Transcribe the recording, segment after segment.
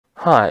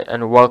Hi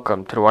and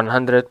welcome to the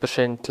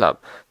 100% Club.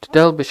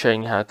 Today I'll be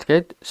showing you how to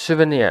get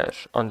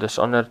Souvenirs on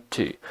Dishonored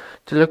 2.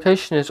 The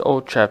location is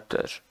all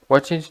chapters.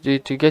 What you need to do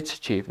to get this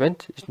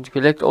achievement is to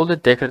collect all the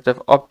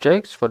decorative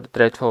objects for the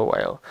Dreadful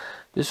Wale.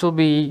 This will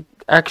be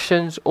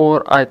actions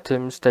or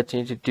items that you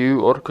need to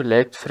do or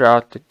collect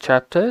throughout the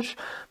chapters,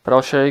 but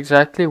I'll show you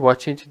exactly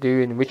what you need to do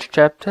in which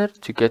chapter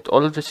to get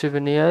all of the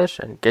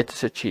souvenirs and get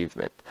this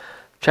achievement.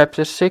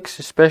 Chapter 6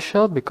 is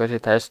special because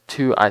it has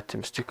 2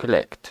 items to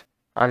collect.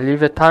 I'll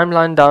leave a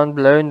timeline down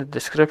below in the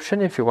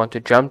description if you want to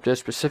jump to a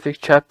specific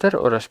chapter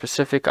or a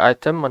specific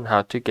item on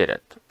how to get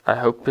it. I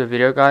hope the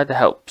video guide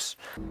helps.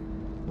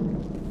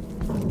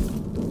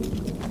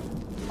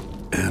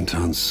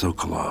 Anton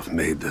Sokolov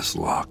made this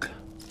lock.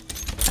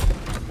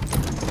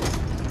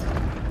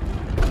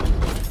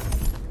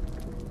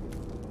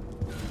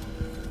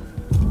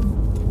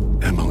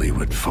 Emily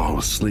would fall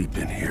asleep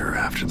in here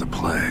after the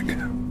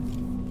plague.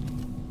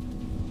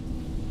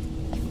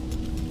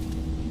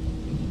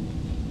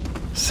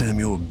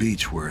 Samuel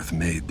Beechworth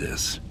made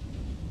this.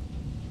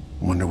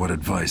 Wonder what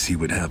advice he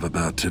would have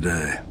about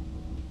today.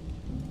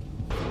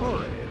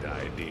 Horrid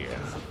idea.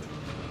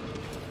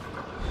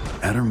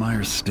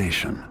 Addermeyer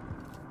Station.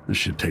 This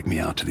should take me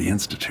out to the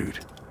Institute.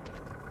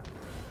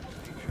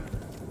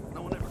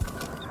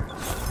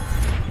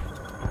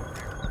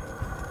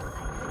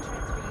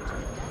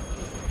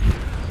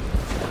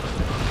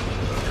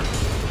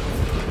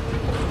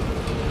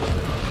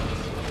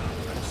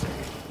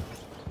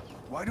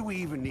 Why do we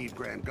even need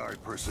Grand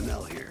Guard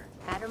personnel here?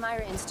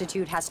 Addermeyer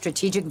Institute has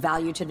strategic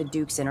value to the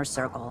Duke's inner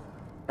circle.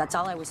 That's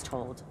all I was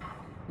told.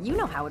 You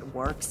know how it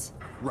works.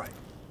 Right.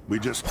 We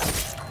just...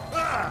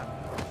 Ah!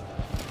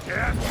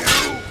 Can't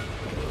you?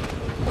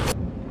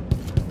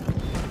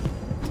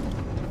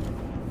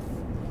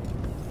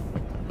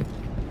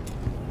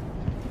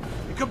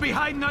 He could be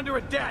hiding under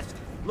a desk.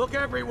 Look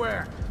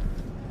everywhere.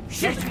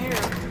 Shit! Here.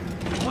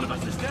 One of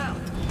us is down.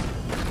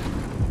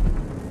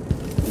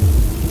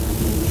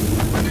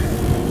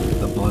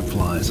 The blood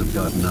flies have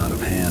gotten out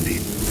of hand.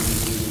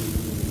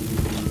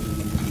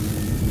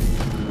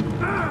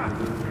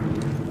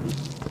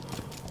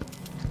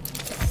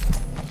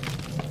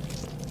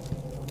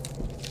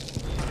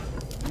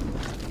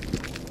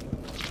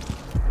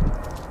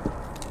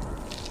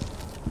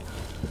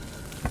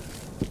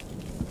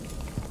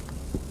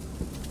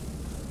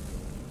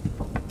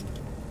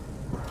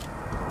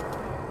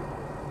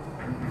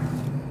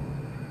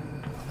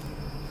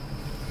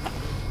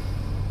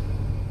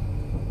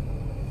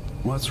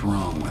 What's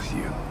wrong with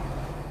you?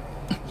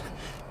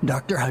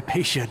 Dr.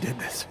 Hypatia did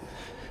this.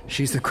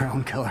 She's the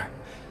crown killer.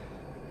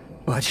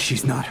 But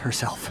she's not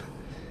herself.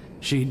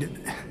 She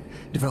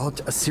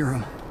developed a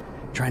serum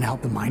trying to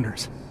help the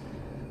miners.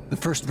 The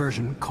first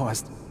version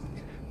caused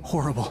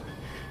horrible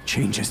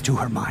changes to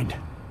her mind.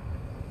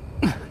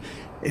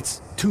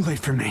 It's too late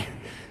for me,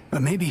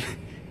 but maybe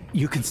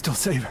you can still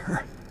save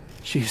her.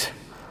 She's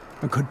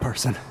a good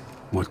person.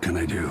 What can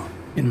I do?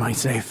 In my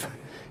safe,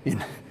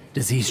 in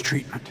disease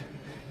treatment,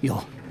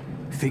 you'll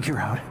figure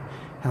out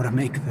how to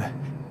make the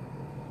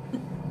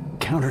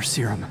counter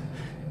serum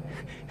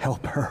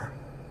help her.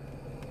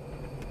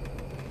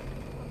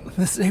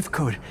 The safe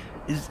code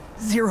is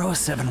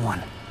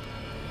 071.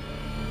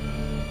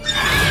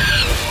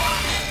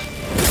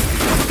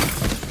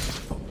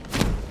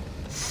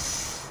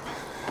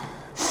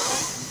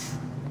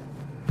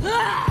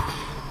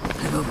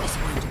 I've always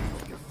wondered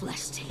what your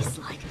flesh tastes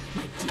like,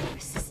 my dear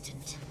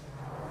assistant.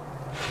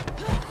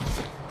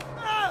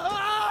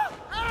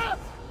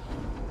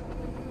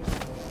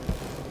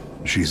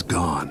 She's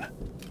gone.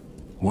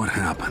 What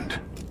happened?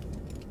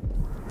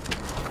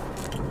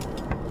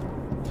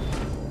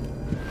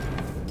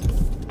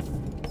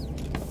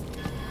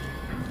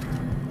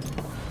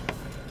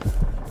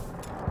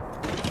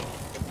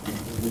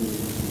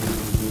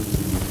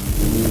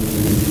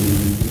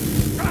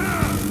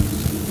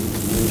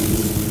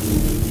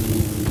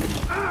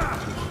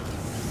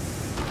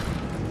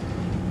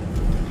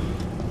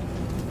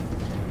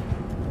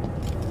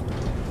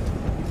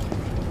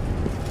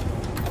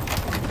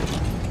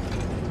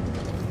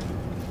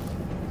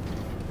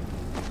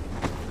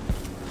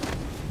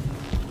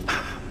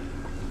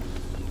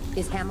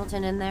 Is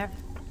Hamilton in there?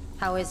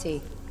 How is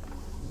he?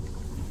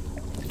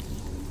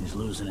 He's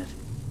losing it.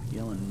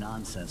 Yelling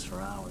nonsense for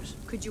hours.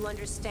 Could you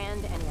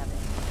understand any of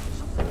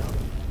it?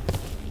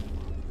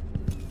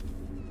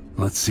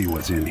 Let's see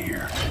what's in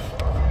here.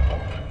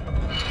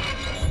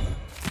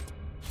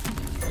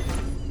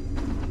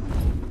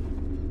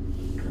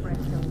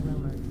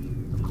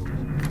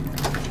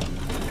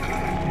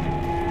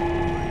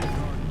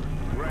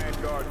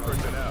 Grand Guard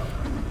personnel.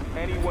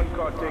 Anyone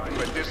caught taking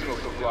medicinal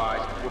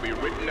supplies will be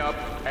written up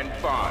and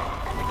fined.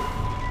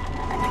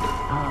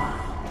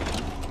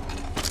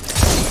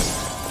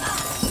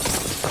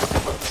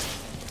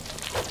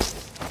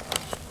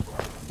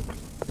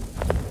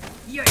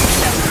 You're so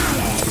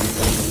dead!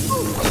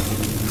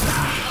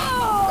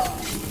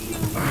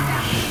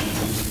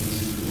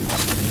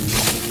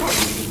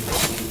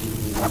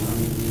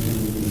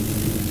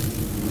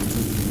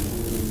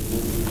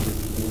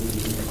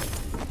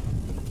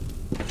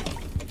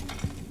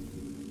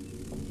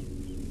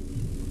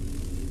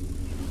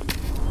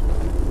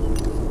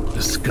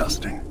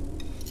 disgusting.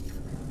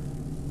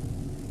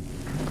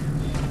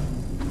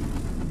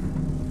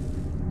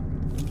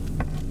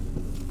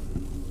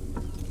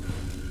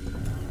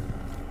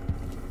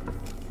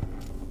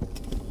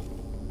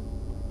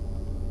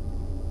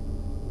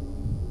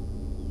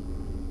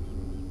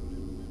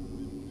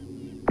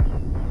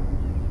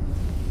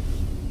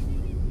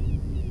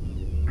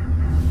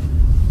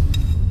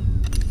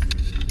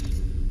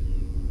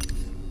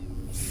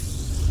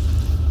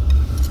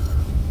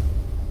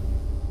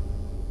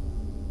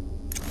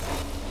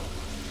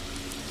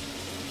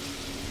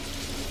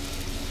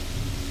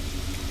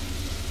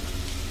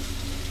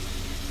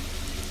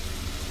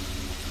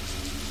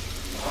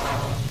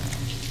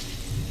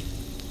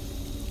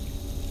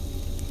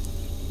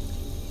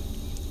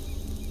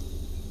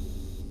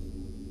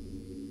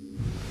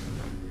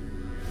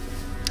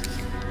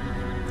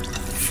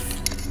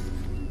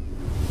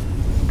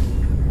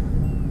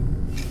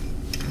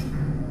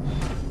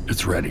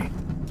 It's ready.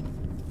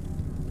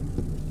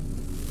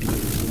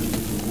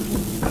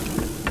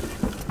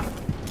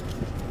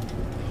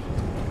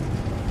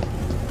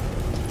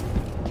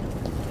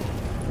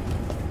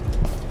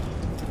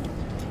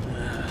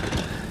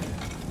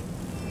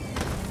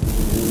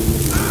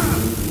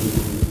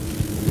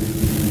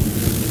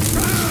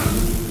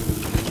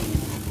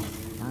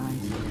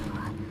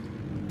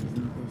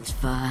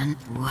 Fun.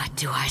 What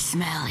do I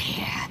smell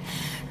here?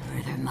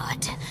 River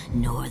mud,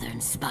 northern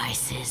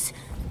spices,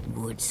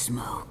 wood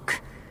smoke,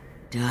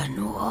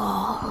 done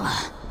wall.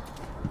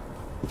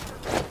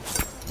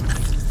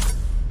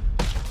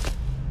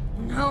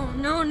 No,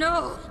 no,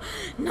 no!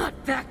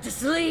 Not back to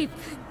sleep!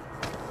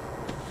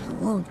 I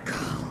won't go.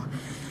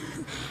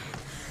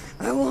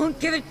 I won't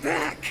give it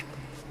back!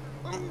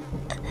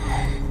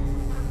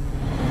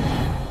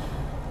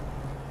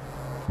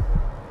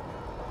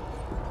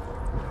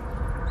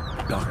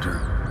 Doctor,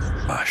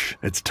 hush.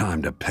 It's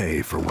time to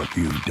pay for what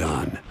you've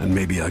done, and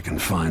maybe I can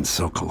find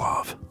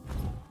Sokolov.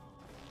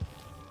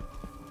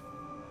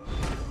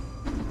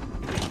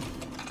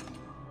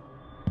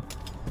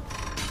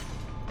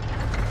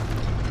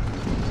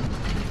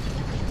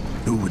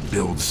 Who would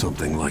build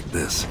something like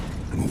this,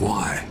 and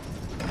why?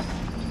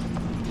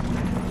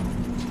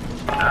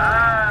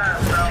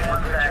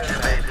 Someone's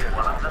activated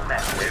one of the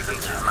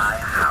mechanisms in my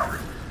house.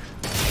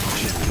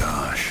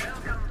 Gosh.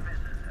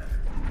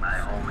 My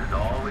home is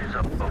always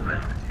open.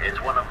 It's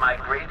one of my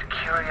great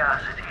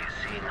curiosities,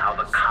 seeing how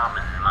the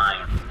common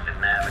mind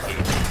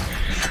navigates.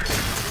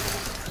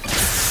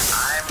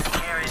 I'm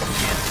here in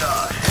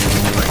Jindosh,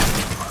 but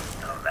you must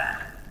know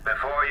that.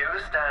 Before you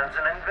stands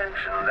an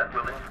invention that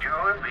will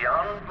endure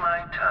beyond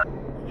my time.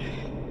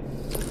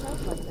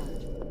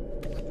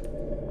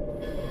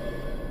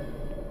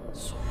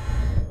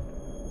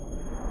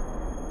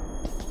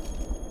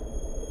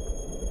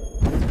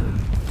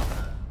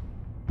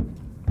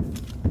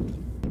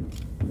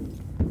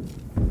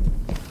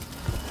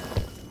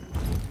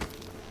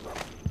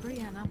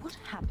 What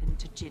happened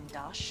to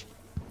Jindosh?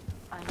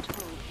 I'm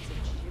told he's a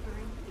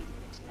shivering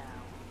idiot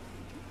now.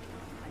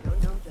 I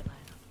don't know that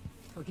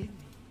forgive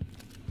me.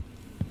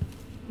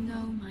 No,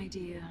 my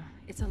dear.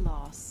 It's a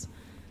loss.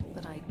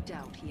 But I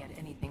doubt he had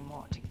anything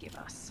more to give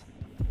us.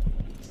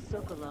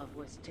 Sokolov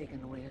was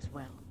taken away as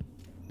well.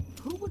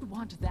 Who would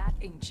want that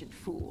ancient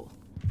fool?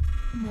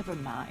 Never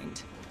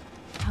mind.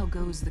 How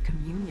goes the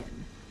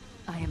communion?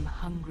 I am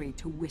hungry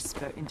to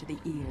whisper into the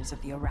ears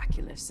of the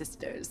oracular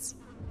sisters.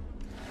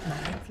 My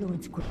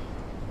influence grew.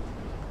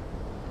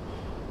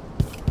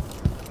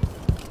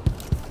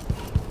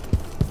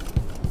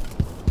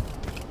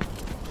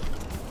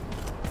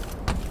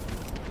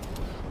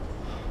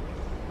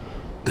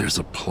 There's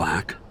a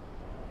plaque?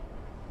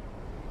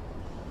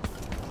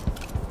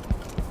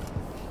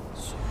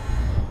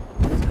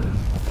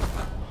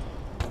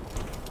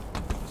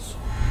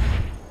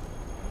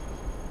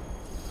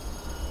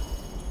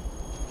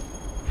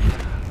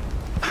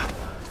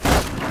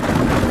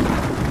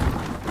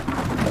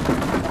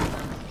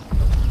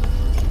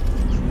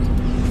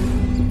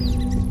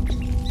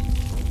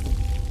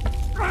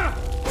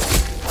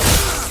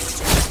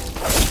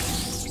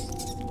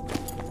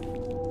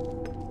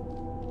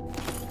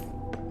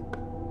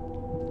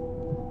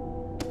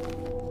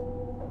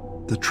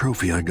 The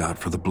trophy I got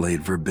for the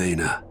blade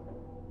verbana.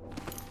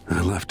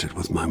 I left it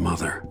with my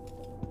mother.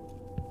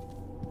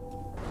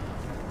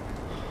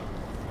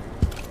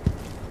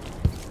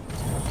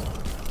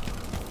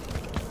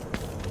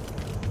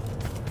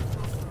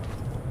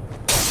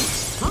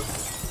 Huh?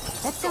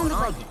 That sounded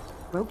like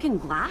broken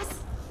glass?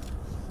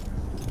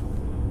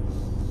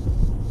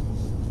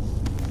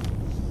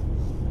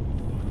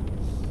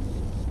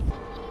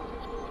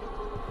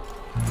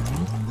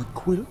 The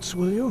quilts,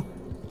 will you?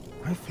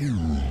 I feel...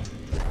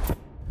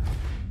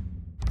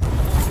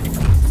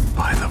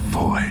 By the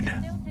void.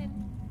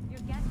 Your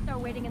guests are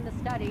waiting in the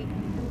study.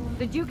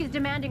 The Duke is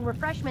demanding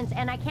refreshments,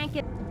 and I can't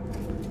get...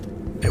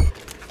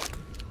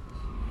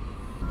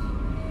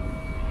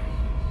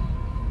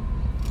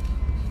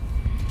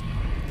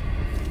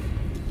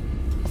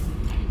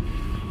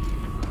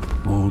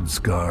 Old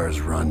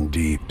scars run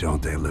deep,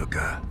 don't they,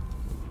 Luca?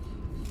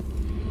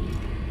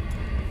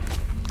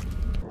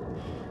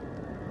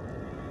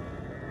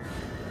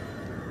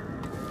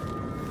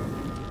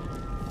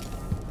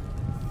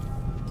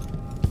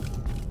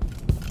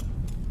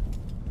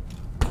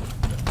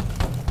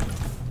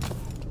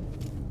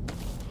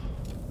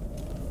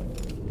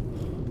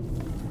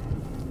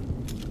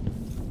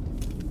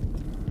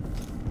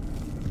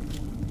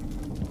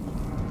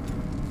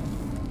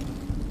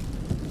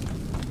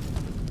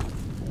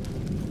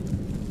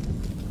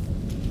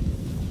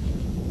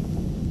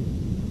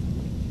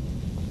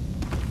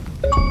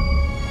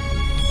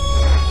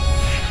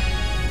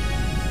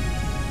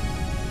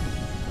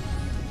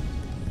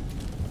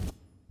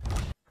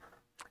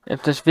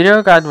 If this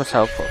video guide was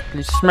helpful,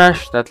 please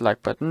smash that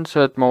like button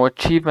so that more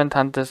achievement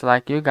hunters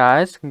like you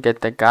guys can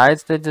get the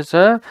guides they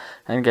deserve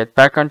and get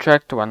back on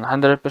track to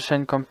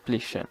 100%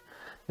 completion.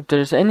 If there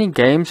is any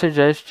game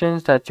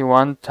suggestions that you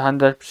want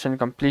 100%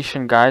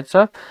 completion guides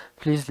of,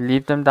 please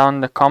leave them down in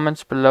the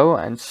comments below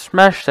and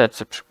smash that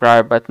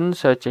subscribe button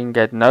so that you can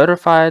get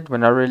notified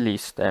when I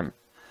release them.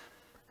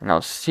 And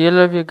I'll see all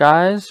of you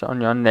guys on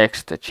your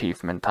next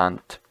achievement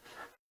hunt.